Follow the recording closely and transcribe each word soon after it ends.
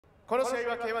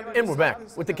And we're back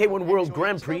with the K-1 World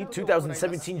Grand Prix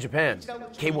 2017 Japan,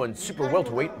 K-1 Super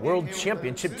Welterweight World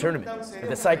Championship Tournament. At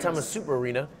the SAITAMA Super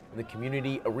Arena, in the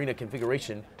community arena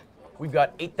configuration, we've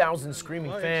got 8,000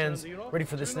 screaming fans ready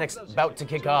for this next bout to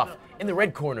kick off. In the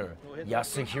red corner,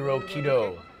 Yasuhiro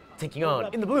Kido, taking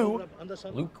on, in the blue,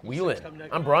 Whelan.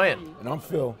 I'm Brian. And I'm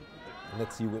Phil.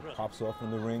 Let's see what pops off in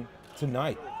the ring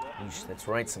tonight. That's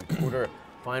right, some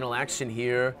quarter-final action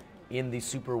here in the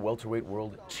Super Welterweight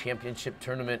World Championship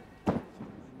Tournament.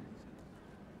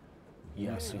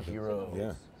 Yasuhiro.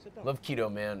 Yeah. Love Kido,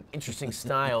 man. Interesting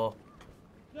style.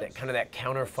 That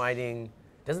counter fighting.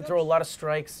 Doesn't throw a lot of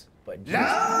strikes, but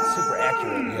just super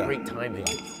accurate. Yeah. Great timing.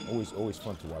 Yeah. Always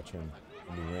fun to watch him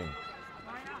in the ring.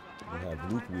 We have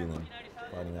Whelan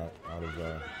fighting out of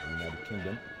the United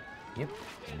Kingdom. Yep.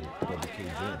 And the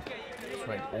K-1. That's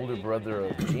right, older brother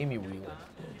of Jamie Whelan,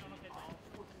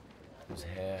 who's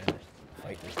had a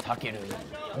fight with Takeru.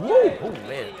 Woo! Oh,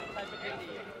 man.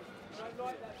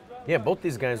 Yeah, both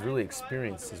these guys really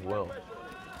experienced as well.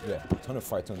 Yeah, a ton of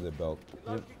fights under their belt.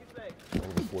 Yep.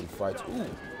 Over 40 fights. Ooh.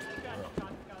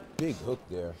 Big hook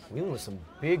there. Whelan with some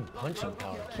big punching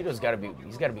power. Kido's got to be,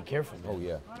 he's got to be careful, man. Oh,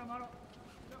 yeah.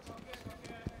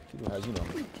 Kido has,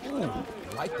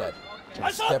 I like that.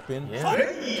 Step in. Yeah, 2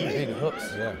 big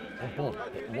hooks. Yeah. Boom,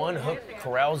 boom. One hook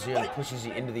corrals you and pushes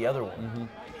you into the other one. Mm-hmm.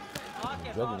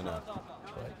 Juggling that.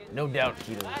 But no doubt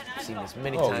Kido's seen this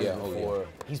many times before. Yeah.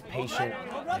 He's patient,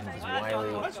 and he's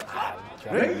wily.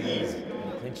 He's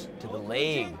clinch to the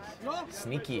leg.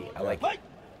 Sneaky. I like it.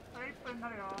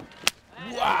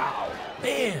 Wow.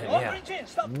 Man,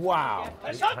 yeah. Wow.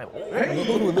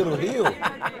 Oh. Little heel.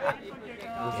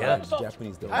 Yeah.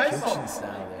 Japanese though.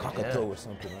 Kakato or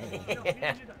something, right?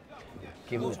 Yeah.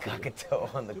 Give him the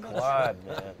kakato on the quad,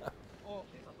 man.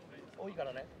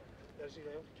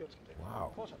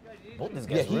 Wow. Both these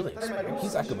guys really experienced.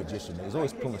 He's like a magician. He's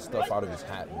always pulling stuff out of his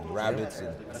hat, and rabbits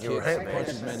and kicks and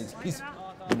punches, man. He's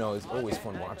it's always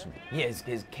fun watching. Yeah,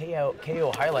 his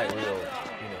KO highlight reel,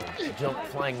 jump,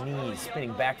 flying knees,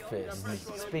 spinning back fists,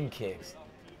 spin kicks.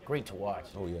 Great to watch.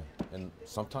 Oh yeah, and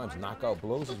sometimes knockout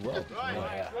blows as well.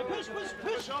 Yeah.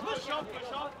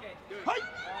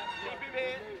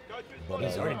 But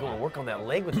he's already going to work on that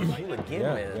leg with the heel again,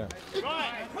 man.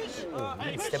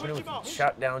 Yeah. Stepping in with a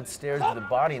shot downstairs to the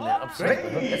body and then upstairs the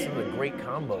hook. That's another great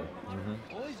combo.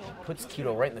 Puts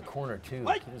Kido right in the corner too.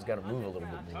 Kido's got to move a little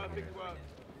bit more here.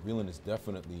 Whelan is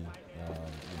definitely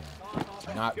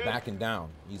not backing down.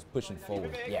 He's pushing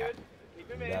forward. Yeah.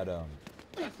 And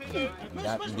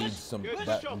that leads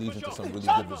into some really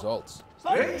good results.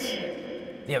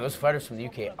 Yeah, those fighters from the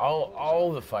UK,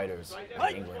 all the fighters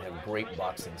in England have great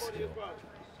boxing skill.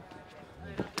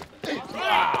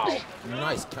 Wow!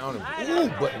 Nice counter. Ooh,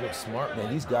 but they look smart, man.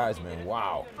 These guys, man,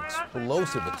 wow.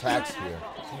 Explosive attacks here.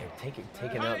 Yeah,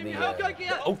 taking out the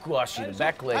okuashi, the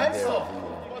back leg there.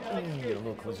 Get a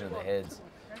little closer to the heads.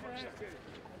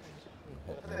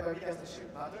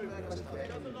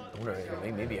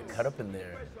 Maybe a cut up in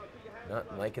there.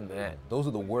 Not liking that. Those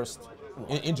are the worst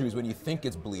injuries when you think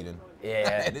it's bleeding.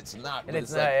 Yeah. And it's not. And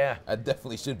it's not, yeah. It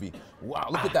definitely should be. Wow,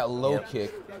 look at that low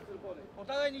kick.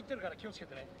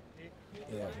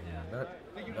 Yeah,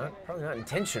 probably not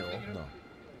intentional. No.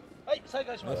 It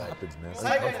happens, man.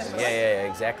 Yeah,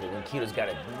 exactly. When Kido's got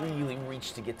to really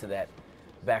reach to get to that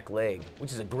back leg,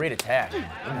 which is a great attack.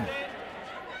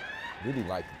 Really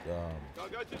like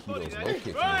Kido's low kick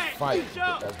in this fight,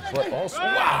 but also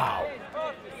wow.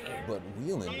 But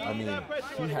Whelan, I mean,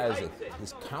 he has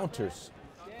his counters,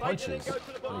 punches,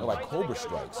 like cobra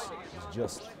strikes. It's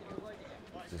just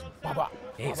ba-ba.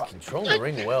 Yeah, he's controlling the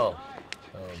ring well.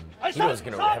 Kido's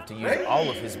gonna have to use all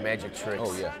of his magic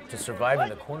tricks to survive in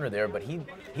the corner there, but he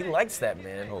likes that,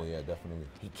 man. Oh yeah, definitely.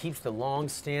 He keeps the long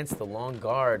stance, the long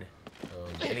guard.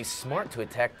 And he's smart to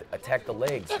attack the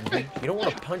legs. You don't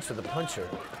want to punch with a puncher.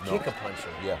 Kick a puncher.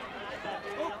 Yeah.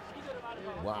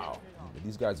 Wow.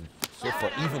 These guys are so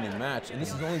far even in match, and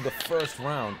this is only the first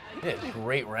round. Yeah,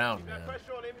 great round, man.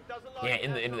 Yeah,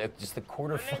 in just the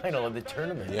quarterfinal of the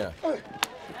tournament. Yeah.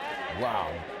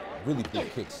 Wow. Really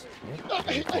big kicks.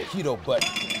 Kido, but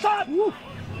woo.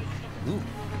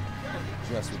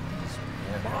 Just with these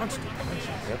monster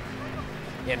punches. Yep.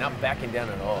 Yeah, not backing down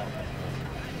at all.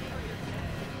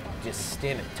 Just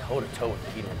standing toe-to-toe with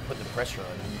Kido and putting the pressure on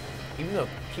him. Even though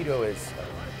Kido is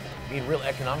being real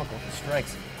economical with the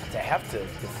strikes, to have to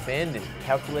defend and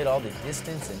calculate all the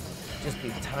distance and just be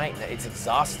tight, it's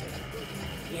exhausting.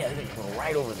 Yeah, they're going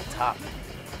right over the top.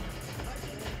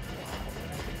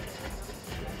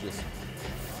 Just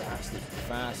fast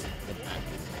and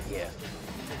accurate. Yeah.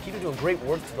 Kido doing great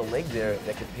work to the leg there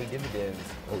that could pay dividends.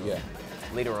 Oh, yeah.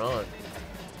 Later on.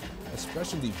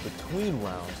 especially between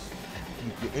rounds,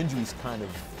 your injuries kind of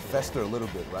fester a little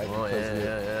bit, right? Oh, because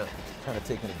yeah. kind of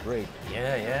taking a break.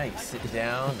 Yeah. You sit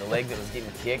down, the leg that was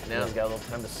getting kicked now has got a little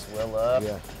time to swell up.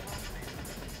 Yeah.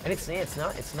 And it's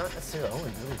not necessarily,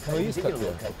 He's cut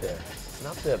there. It's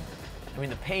not the, I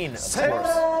mean, the pain, of course, is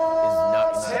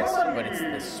not nice, but it's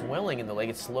the swelling in the leg.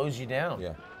 It slows you down.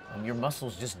 Yeah. Your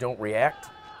muscles just don't react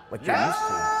like you're used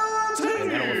to. And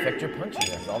that'll affect your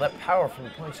punching. All that power from the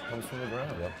punch comes from the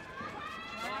ground. Yep.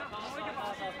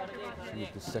 See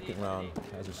what the second round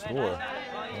has in store.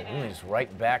 And really just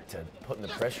right back to putting the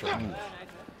pressure on.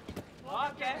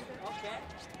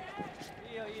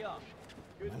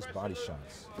 Nice body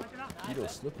shots.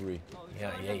 Kido's slippery.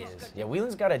 Yeah, he is. Yeah,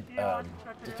 Whelan's got to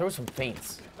throw some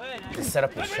feints to set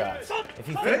up his shots. If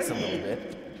he feints a little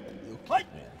bit,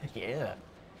 yeah.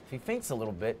 If he feints a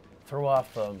little bit, throw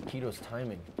off Kido's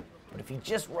timing. But if he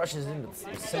just rushes into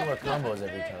similar combos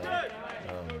every time,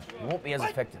 he won't be as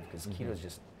effective because Kido's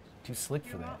just too slick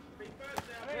for that.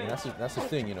 And that's the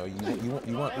thing, you know. You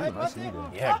want a nice knee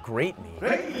there. Yeah, great knee.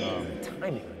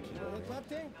 Timing on Kido.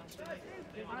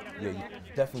 Yeah, you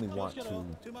definitely want to,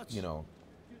 you know,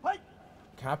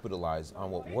 capitalize on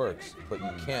what works, but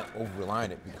you can't over-rely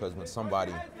on it because when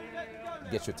somebody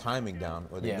gets your timing down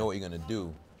or they know what you're gonna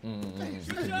do, you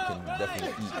can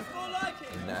definitely eat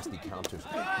a nasty counter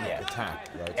attack.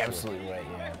 Right? Absolutely right.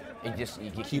 Yeah. It just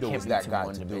you Kido can't was be that too guy to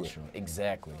one-dimensional.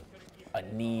 Exactly. A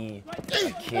knee,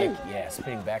 a kick,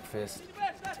 spinning back fist.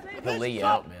 He'll lay you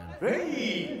out, man.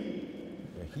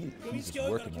 Yeah, he's just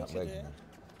working that leg, man.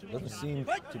 Doesn't seem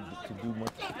to do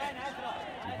much, to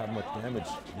have much damage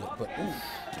yet, but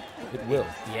it will.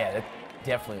 Yeah, that's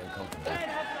definitely uncomfortable.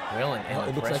 Whelan and it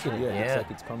the looks pressure. like it, looks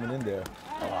like it's coming in there.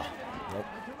 Oh. Yep.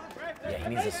 Yeah, he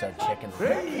needs to start checking.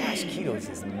 Gosh, Kido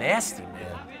is nasty,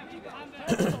 man.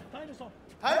 Let's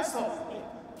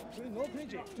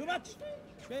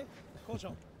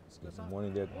get some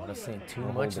warning there. I'm not saying too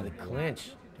much of the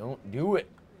clinch. Don't do it.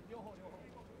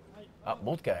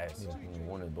 Both guys.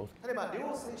 One of both.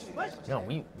 No,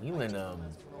 Whelan,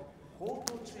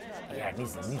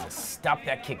 needs to stop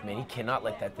that kick, man. He cannot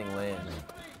let that thing land.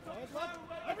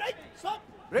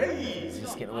 He's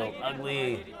just getting a little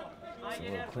ugly. It's a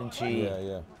little clinchy.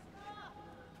 Yeah.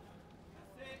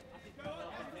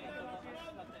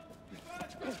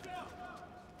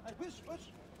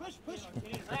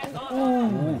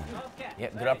 Ooh. Yeah,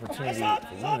 good opportunity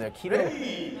for Whelan there.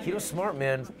 Kido's smart,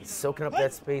 man. He's soaking up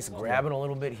that space, grabbing a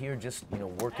little bit here, just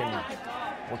working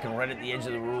right at the edge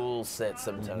of the rule set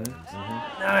sometimes.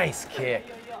 Nice kick.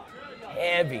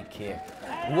 Heavy kick.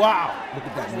 Wow. Look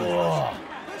at that knee.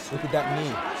 Look at that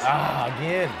knee.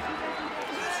 Again.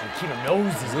 And Kido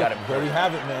knows he's got it. There you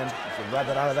have it, man. So grab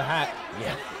it out of the hat.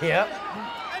 Yeah.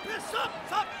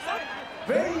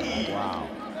 Wow.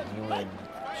 Whelan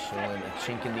showing a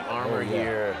chink in the armor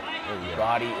here.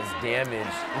 Body is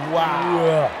damaged.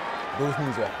 Wow. Those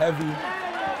knees are heavy,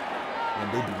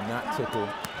 and they do not tickle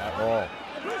at all.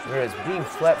 Whereas being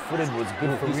flat-footed was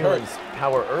good for Whelan's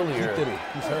power earlier.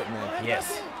 He's hurt, man.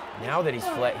 Yes. Now that he's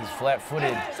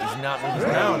flat-footed, he's not moving He's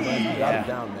down, around. man. He got him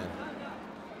down, man.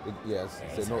 He's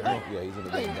in the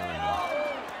game down now.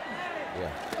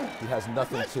 Yeah. He has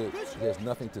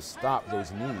nothing to stop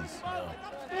those knees.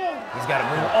 He's got to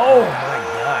move. Oh my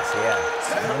gosh, yeah.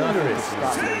 Nothing to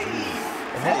stop those knees.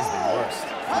 And that is the worst.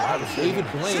 David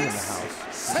Blaine in the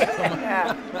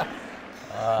house.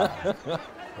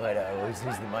 But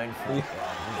who's the mind freak?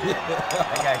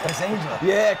 That guy, Chris Angel.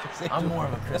 Yeah, Chris Angel. I'm more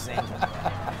of a Chris Angel.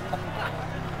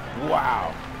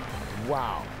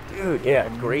 Wow. Dude, yeah,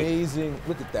 great. Amazing.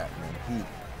 Look at that, man.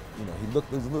 He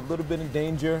looked a little bit in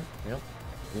danger. Yep.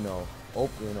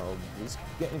 He's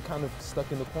getting kind of stuck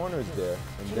in the corners there.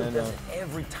 And He then does it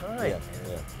every time.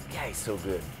 Yeah. He's so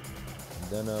good.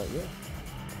 And then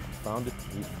found it.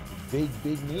 Big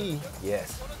knee.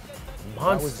 Yes.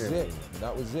 Monster.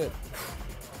 That was it.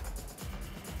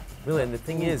 Really, and the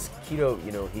thing is, Kido,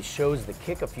 he shows the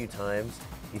kick a few times.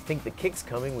 You think the kick's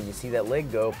coming when you see that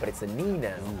leg go, but it's a knee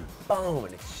now. Boom,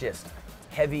 and it's just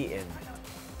heavy, and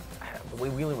the way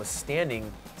Whelan was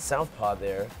standing southpaw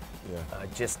there,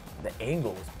 just the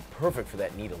angle was perfect for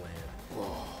that knee to land.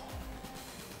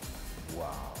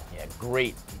 Wow. Yeah,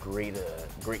 great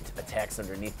attacks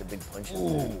underneath the big punches.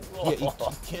 Yeah, he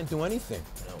can't do anything.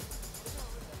 No.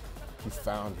 He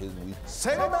found his weak.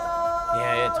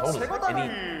 Yeah, totally.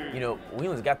 And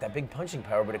Whelan's got that big punching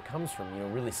power, but it comes from,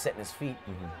 really setting his feet.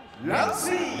 Now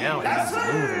he needs to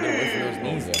move and get away from those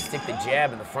knees and stick the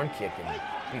jab and the front kick and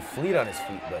be fleet on his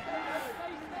feet, but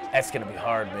that's gonna be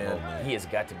hard, man. He has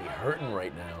got to be hurting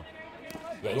right now.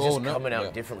 Yeah, he's just coming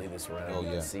out differently this round. Oh,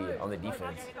 You can see it on the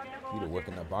defense. Kido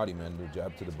working that body, man. The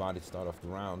jab to the body to start off the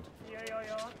round.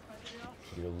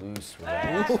 You're loose with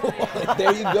that.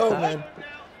 There you go, man.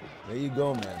 There you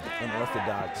go, man.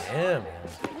 Unorthodox. Yeah,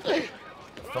 man.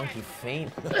 The funky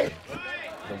feint. The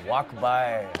walk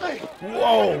by.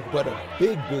 Whoa! But a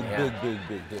big hit from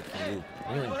Luke.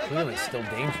 Really, clearly still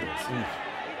dangerous.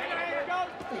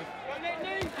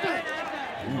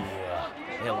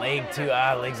 Yeah, leg too.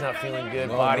 Leg's not feeling good.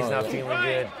 Body's not feeling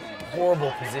good.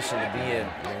 Horrible position to be in.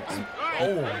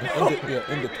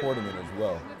 In the tournament as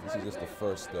well. This is just the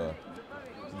first.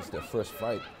 This is their first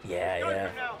fight. Yeah,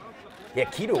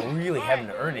 Kido really having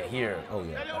to earn it here. Oh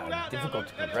yeah. Difficult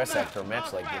to progress after a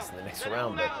match like this in the next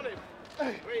round, but.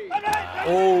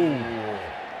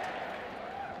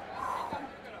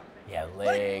 Yeah,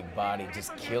 leg, body,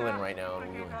 just killing right now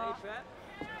on Whelan.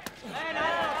 Yeah,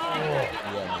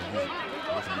 man. He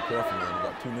has to be careful, man. We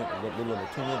got 2 minutes, a little over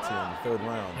 2 minutes here in the third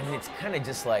round. I mean, it's kind of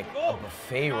just like a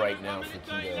buffet right now for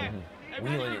Kido.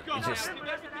 Whelan, it just,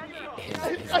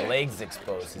 his legs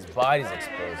exposed, his body's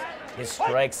exposed. His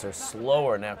strikes are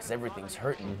slower now because everything's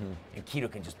hurting. And Kido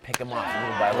can just pick him off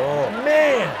little by little. Oh,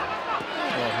 man!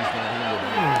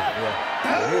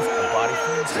 Here's a body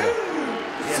feint.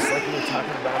 Yes, like we were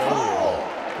talking about earlier.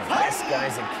 The best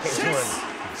guys in K-1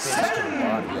 finish to the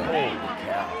body. Holy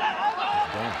cow.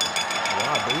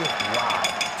 Wow.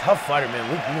 Tough fighter, man.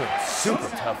 Luke Whelan, super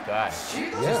tough guy.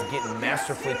 Just getting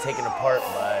masterfully taken apart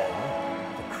by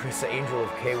the Chris Angel of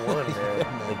K-1, man.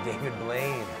 Like David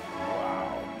Blaine.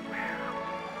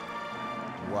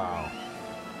 Wow.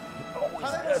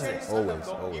 Always does it.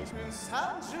 Always, man.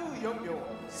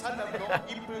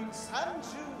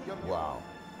 Wow.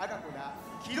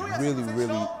 Really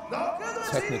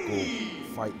technical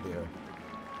fight there.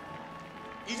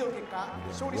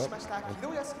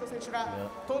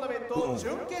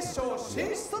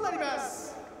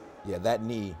 Yeah, that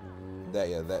knee,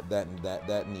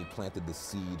 that knee planted the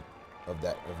seed of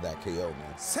that KO,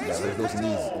 man. Those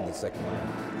knees in the second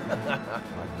round.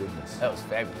 My goodness. That was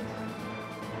fabulous.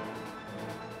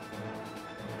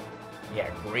 Yeah,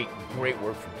 great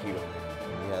work from Kido, man.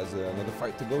 He has another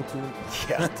fight to go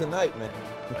to tonight, man.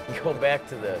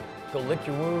 Go lick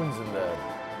your wounds in the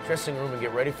dressing room and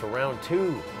get ready for round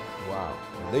 2. Wow.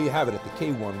 And there you have it at the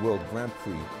K-1 World Grand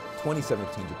Prix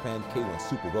 2017 Japan K-1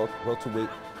 Super Welterweight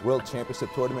World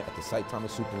Championship Tournament at the SAITAMA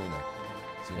Super Arena.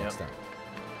 See you next time.